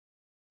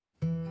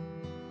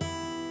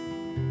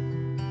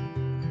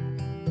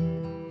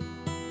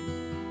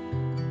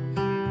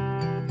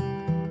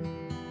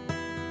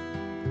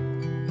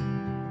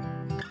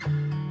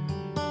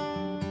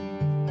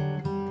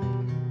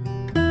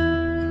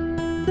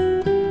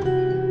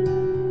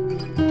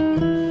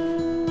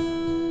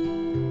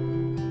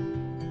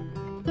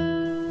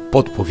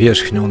Pod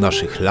powierzchnią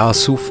naszych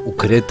lasów,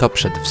 ukryta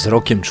przed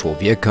wzrokiem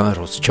człowieka,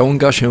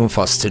 rozciąga się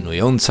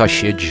fascynująca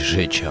sieć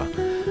życia –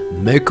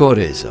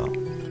 Mykoryza.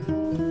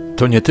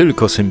 To nie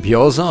tylko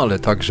symbioza, ale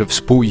także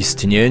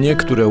współistnienie,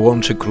 które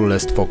łączy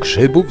królestwo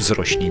grzybów z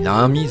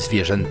roślinami,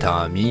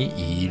 zwierzętami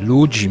i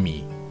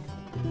ludźmi.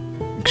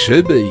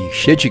 Grzyby i ich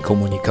sieci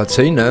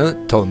komunikacyjne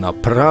to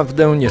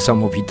naprawdę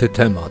niesamowity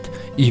temat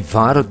i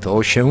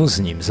warto się z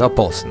nim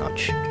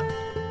zapoznać.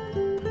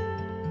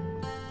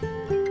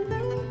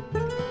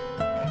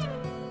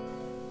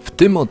 W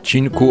tym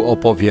odcinku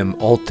opowiem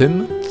o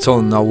tym,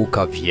 co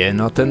nauka wie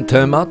na ten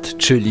temat,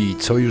 czyli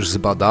co już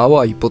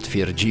zbadała i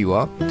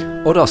potwierdziła,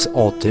 oraz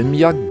o tym,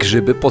 jak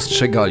grzyby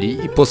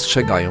postrzegali i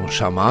postrzegają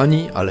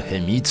szamani,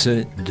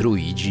 alchemicy,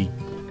 druidzi.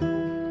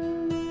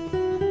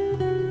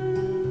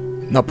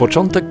 Na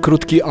początek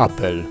krótki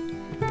apel.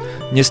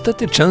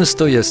 Niestety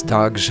często jest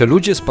tak, że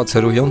ludzie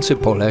spacerujący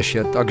po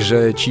lesie,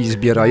 także ci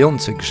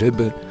zbierający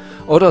grzyby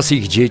oraz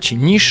ich dzieci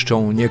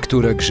niszczą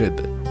niektóre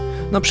grzyby.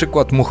 Na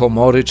przykład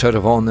muchomory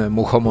czerwone,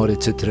 muchomory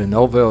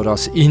cytrynowe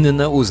oraz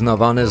inne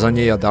uznawane za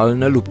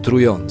niejadalne lub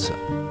trujące.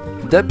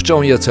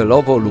 Depczą je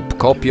celowo lub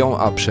kopią,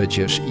 a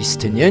przecież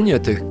istnienie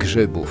tych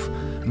grzybów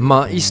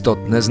ma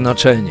istotne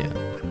znaczenie.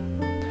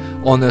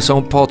 One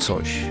są po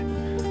coś,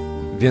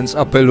 więc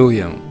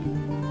apeluję.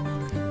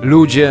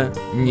 Ludzie,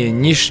 nie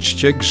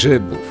niszczcie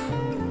grzybów.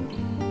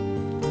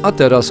 A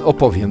teraz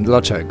opowiem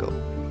dlaczego.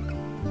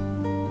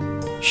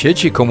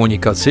 Sieci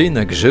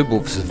komunikacyjne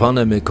grzybów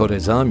zwane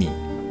mykoryzami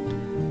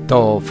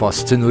to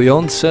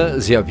fascynujące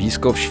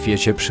zjawisko w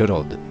świecie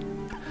przyrody.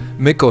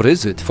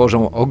 Mykoryzy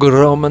tworzą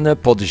ogromne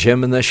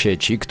podziemne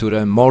sieci,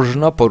 które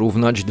można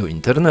porównać do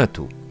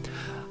internetu.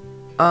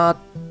 A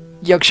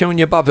jak się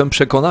niebawem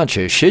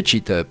przekonacie,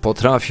 sieci te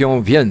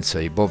potrafią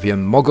więcej,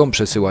 bowiem mogą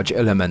przesyłać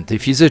elementy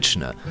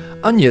fizyczne,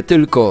 a nie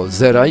tylko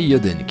zera i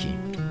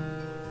jedynki.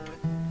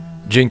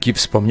 Dzięki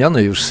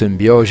wspomnianej już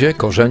symbiozie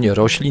korzenie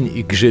roślin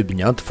i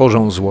grzybnia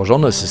tworzą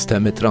złożone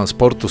systemy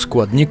transportu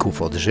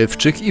składników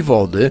odżywczych i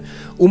wody,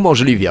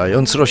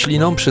 umożliwiając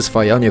roślinom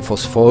przyswajanie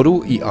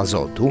fosforu i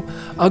azotu,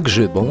 a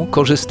grzybom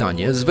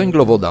korzystanie z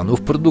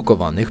węglowodanów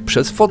produkowanych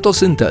przez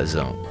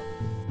fotosyntezę.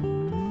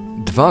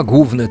 Dwa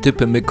główne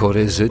typy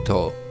mykoryzy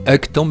to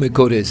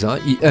ektomykoryza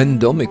i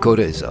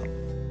endomykoryza.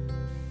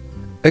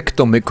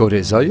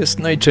 Ektomykoryza jest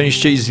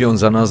najczęściej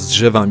związana z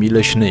drzewami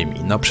leśnymi,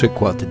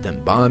 np.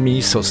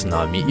 dębami,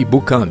 sosnami i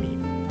bukami.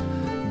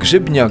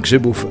 Grzybnia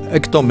grzybów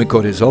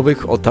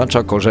ektomykoryzowych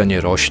otacza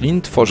korzenie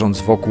roślin,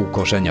 tworząc wokół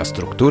korzenia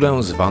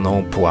strukturę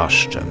zwaną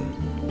płaszczem.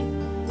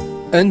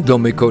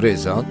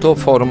 Endomykoryza to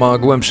forma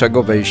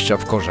głębszego wejścia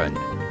w korzenie,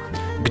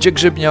 gdzie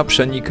grzybnia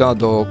przenika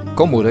do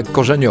komórek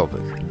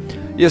korzeniowych.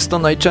 Jest to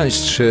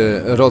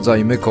najczęstszy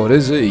rodzaj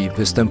mykoryzy i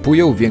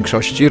występuje u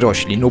większości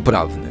roślin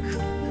uprawnych.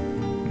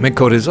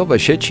 Mykoryzowe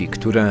sieci,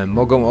 które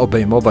mogą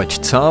obejmować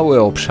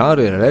całe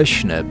obszary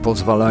leśne,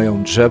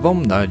 pozwalają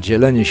drzewom na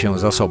dzielenie się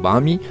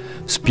zasobami,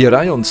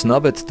 wspierając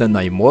nawet te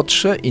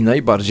najmłodsze i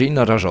najbardziej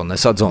narażone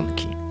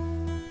sadzonki.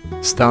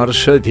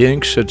 Starsze,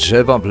 większe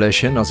drzewa w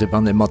lesie,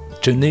 nazywane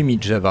matczynymi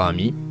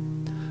drzewami,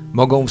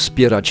 mogą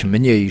wspierać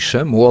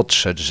mniejsze,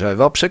 młodsze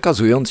drzewa,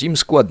 przekazując im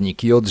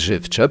składniki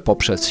odżywcze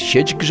poprzez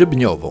sieć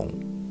grzybniową.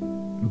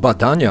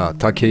 Badania,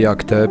 takie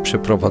jak te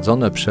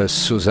przeprowadzone przez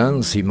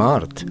Susan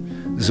Simard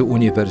z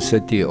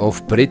University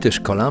of British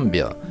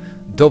Columbia,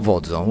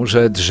 dowodzą,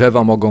 że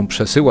drzewa mogą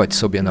przesyłać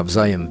sobie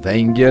nawzajem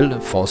węgiel,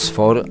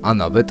 fosfor, a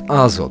nawet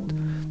azot,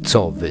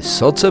 co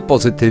wysoce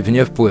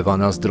pozytywnie wpływa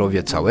na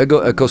zdrowie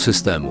całego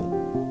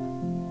ekosystemu.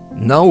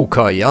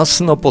 Nauka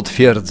jasno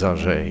potwierdza,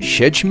 że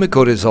sieć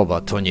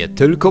mykoryzowa to nie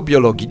tylko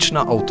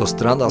biologiczna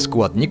autostrada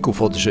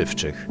składników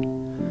odżywczych.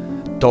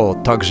 To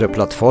także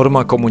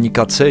platforma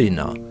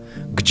komunikacyjna,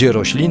 gdzie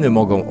rośliny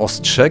mogą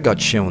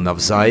ostrzegać się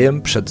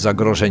nawzajem przed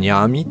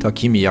zagrożeniami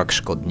takimi jak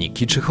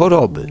szkodniki czy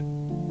choroby.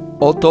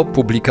 Oto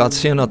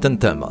publikacje na ten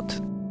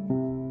temat.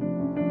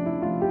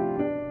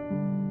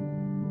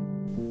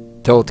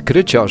 Te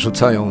odkrycia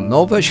rzucają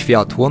nowe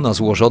światło na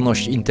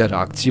złożoność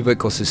interakcji w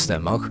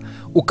ekosystemach,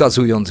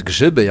 ukazując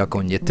grzyby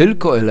jako nie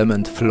tylko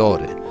element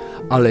flory,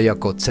 ale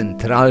jako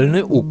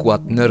centralny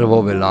układ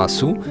nerwowy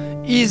lasu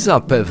i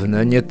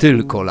zapewne nie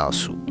tylko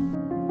lasu.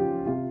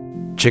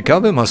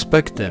 Ciekawym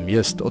aspektem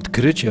jest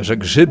odkrycie, że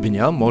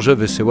grzybnia może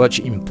wysyłać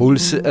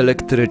impulsy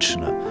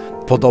elektryczne,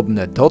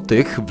 podobne do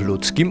tych w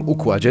ludzkim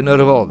układzie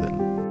nerwowym.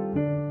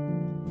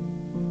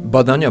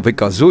 Badania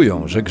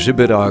wykazują, że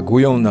grzyby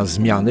reagują na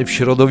zmiany w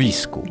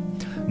środowisku,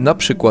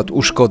 np.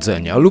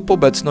 uszkodzenia lub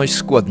obecność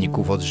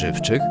składników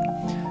odżywczych,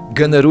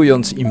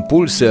 generując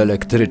impulsy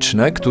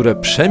elektryczne, które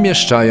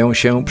przemieszczają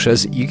się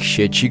przez ich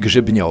sieci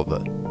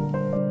grzybniowe.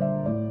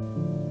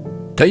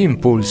 Te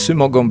impulsy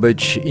mogą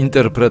być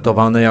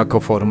interpretowane jako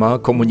forma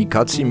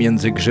komunikacji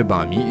między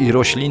grzybami i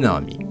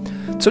roślinami,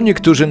 co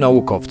niektórzy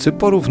naukowcy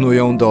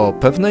porównują do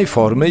pewnej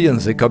formy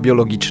języka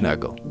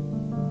biologicznego.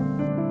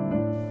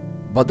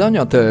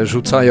 Badania te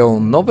rzucają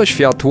nowe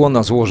światło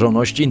na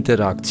złożoność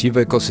interakcji w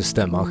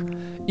ekosystemach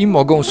i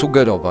mogą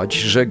sugerować,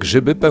 że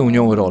grzyby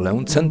pełnią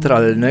rolę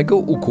centralnego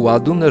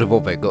układu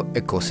nerwowego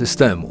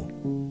ekosystemu.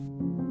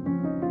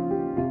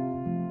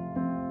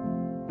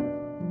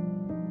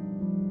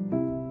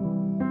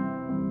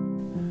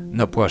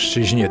 Na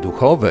płaszczyźnie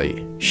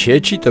duchowej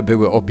sieci te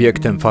były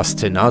obiektem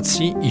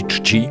fascynacji i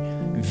czci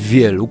w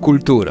wielu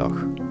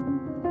kulturach.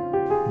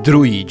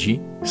 Druidzi,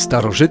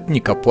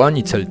 starożytni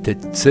kapłani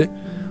celtyccy,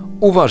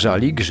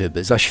 uważali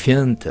grzyby za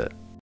święte.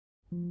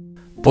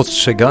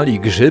 Postrzegali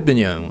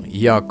grzybnię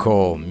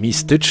jako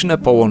mistyczne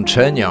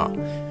połączenia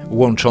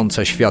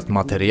łączące świat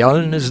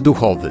materialny z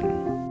duchowym.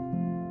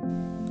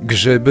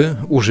 Grzyby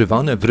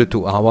używane w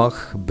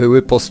rytuałach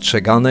były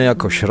postrzegane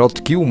jako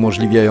środki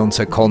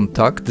umożliwiające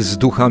kontakt z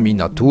duchami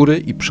natury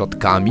i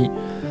przodkami,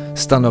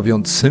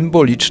 stanowiąc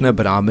symboliczne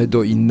bramy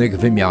do innych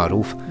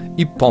wymiarów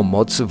i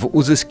pomoc w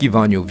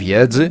uzyskiwaniu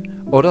wiedzy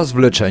oraz w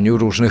leczeniu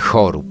różnych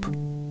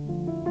chorób.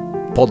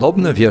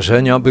 Podobne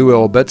wierzenia były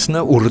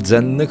obecne u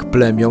rdzennych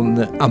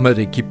plemion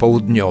Ameryki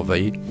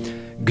Południowej,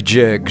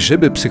 gdzie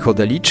grzyby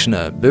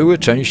psychodeliczne były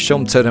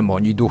częścią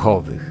ceremonii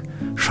duchowych.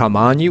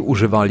 Szamani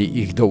używali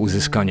ich do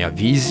uzyskania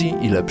wizji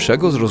i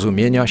lepszego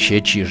zrozumienia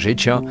sieci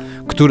życia,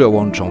 które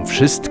łączą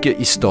wszystkie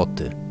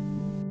istoty.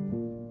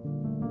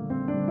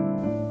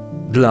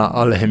 Dla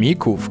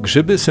alchemików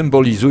grzyby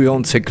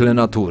symbolizują cykle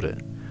natury,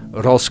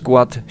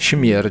 rozkład,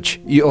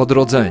 śmierć i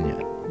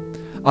odrodzenie.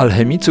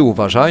 Alchemicy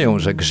uważają,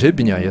 że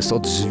grzybnia jest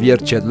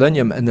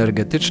odzwierciedleniem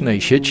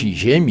energetycznej sieci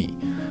Ziemi,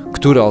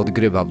 która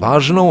odgrywa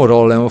ważną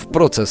rolę w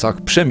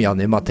procesach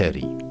przemiany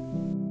materii.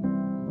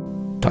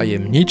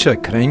 Tajemnicze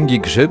kręgi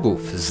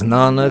grzybów,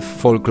 znane w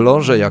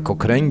folklorze jako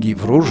kręgi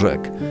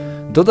wróżek,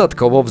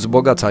 dodatkowo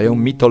wzbogacają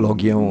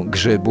mitologię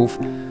grzybów,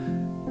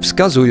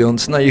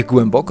 wskazując na ich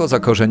głęboko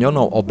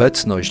zakorzenioną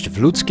obecność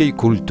w ludzkiej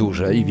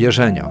kulturze i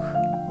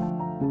wierzeniach.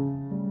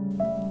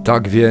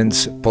 Tak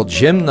więc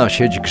podziemna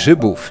sieć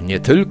grzybów nie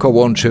tylko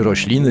łączy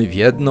rośliny w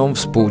jedną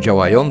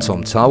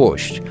współdziałającą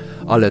całość,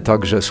 ale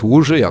także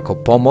służy jako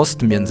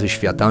pomost między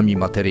światami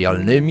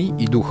materialnymi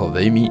i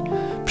duchowymi,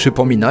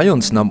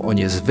 przypominając nam o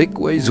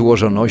niezwykłej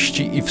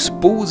złożoności i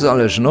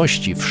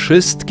współzależności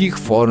wszystkich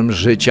form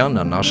życia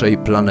na naszej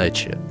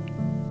planecie.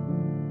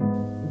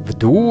 W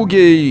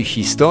długiej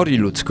historii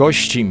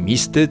ludzkości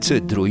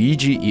mistycy,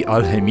 druidzi i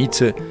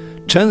alchemicy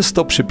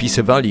często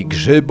przypisywali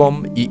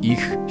grzybom i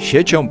ich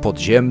sieciom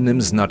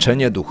podziemnym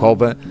znaczenie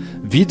duchowe,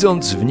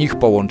 widząc w nich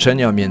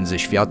połączenia między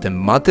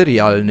światem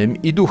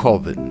materialnym i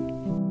duchowym.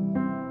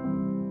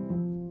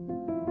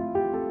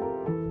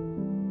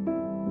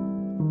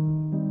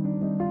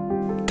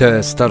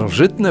 Te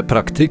starożytne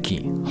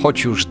praktyki,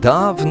 choć już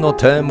dawno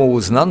temu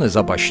uznane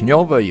za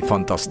baśniowe i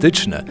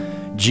fantastyczne,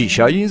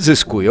 dzisiaj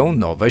zyskują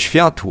nowe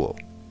światło.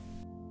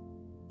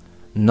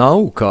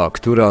 Nauka,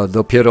 która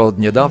dopiero od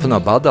niedawna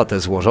bada te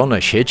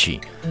złożone sieci,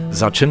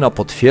 zaczyna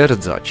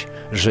potwierdzać,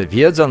 że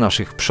wiedza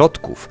naszych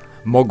przodków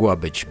mogła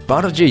być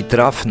bardziej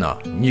trafna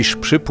niż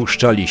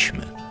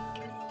przypuszczaliśmy.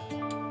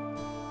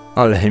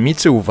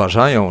 Alchemicy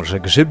uważają, że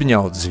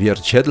grzybnia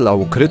odzwierciedla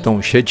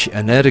ukrytą sieć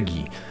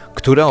energii,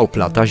 która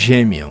oplata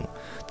Ziemię,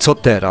 co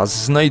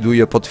teraz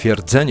znajduje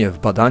potwierdzenie w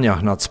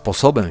badaniach nad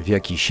sposobem, w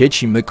jaki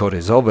sieci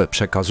mykoryzowe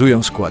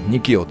przekazują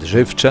składniki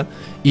odżywcze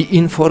i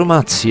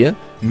informacje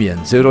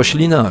między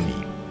roślinami.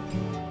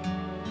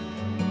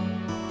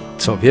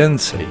 Co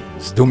więcej,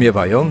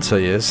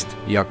 zdumiewające jest,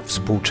 jak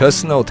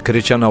współczesne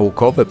odkrycia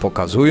naukowe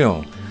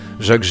pokazują,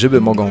 że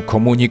grzyby mogą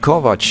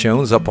komunikować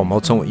się za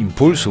pomocą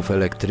impulsów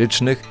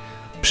elektrycznych,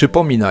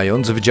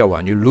 przypominając w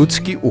działaniu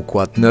ludzki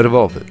układ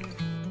nerwowy.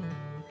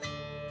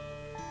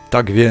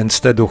 Tak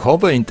więc te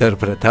duchowe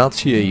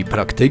interpretacje i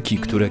praktyki,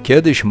 które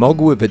kiedyś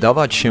mogły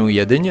wydawać się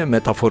jedynie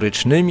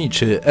metaforycznymi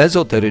czy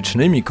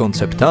ezoterycznymi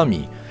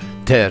konceptami,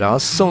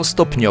 teraz są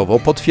stopniowo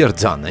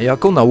potwierdzane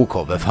jako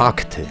naukowe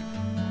fakty.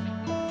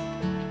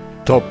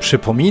 To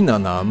przypomina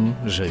nam,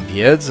 że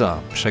wiedza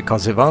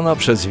przekazywana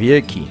przez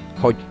wieki,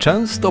 choć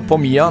często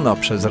pomijana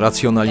przez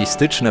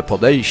racjonalistyczne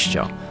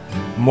podejścia,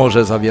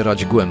 może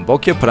zawierać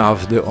głębokie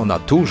prawdy o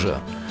naturze,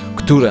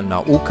 które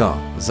nauka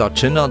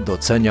zaczyna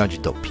doceniać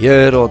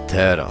dopiero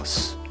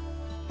teraz.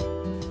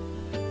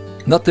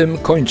 Na tym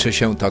kończy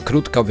się ta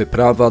krótka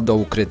wyprawa do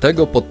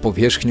ukrytego pod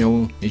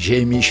powierzchnią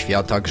ziemi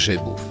świata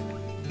grzybów.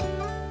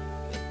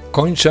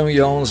 Kończę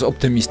ją z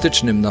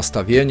optymistycznym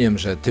nastawieniem,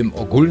 że tym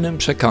ogólnym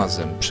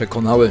przekazem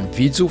przekonałem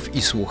widzów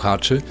i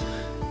słuchaczy,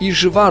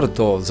 iż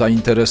warto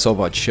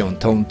zainteresować się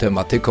tą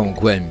tematyką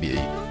głębiej.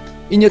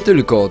 I nie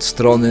tylko od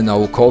strony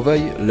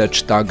naukowej,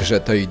 lecz także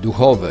tej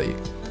duchowej,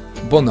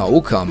 bo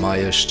nauka ma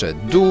jeszcze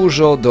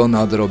dużo do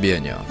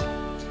nadrobienia.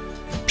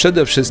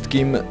 Przede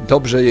wszystkim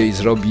dobrze jej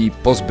zrobi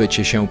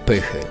pozbycie się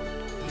pychy.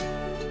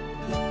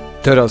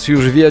 Teraz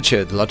już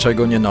wiecie,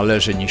 dlaczego nie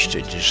należy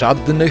niszczyć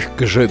żadnych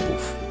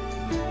grzybów.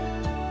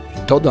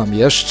 Dodam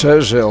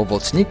jeszcze, że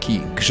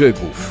owocniki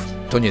grzybów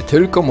to nie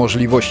tylko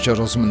możliwość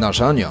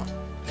rozmnażania,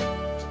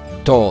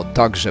 to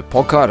także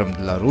pokarm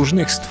dla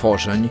różnych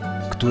stworzeń,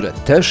 które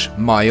też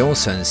mają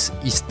sens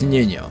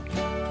istnienia.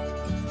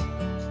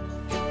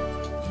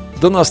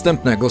 Do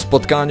następnego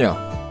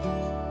spotkania.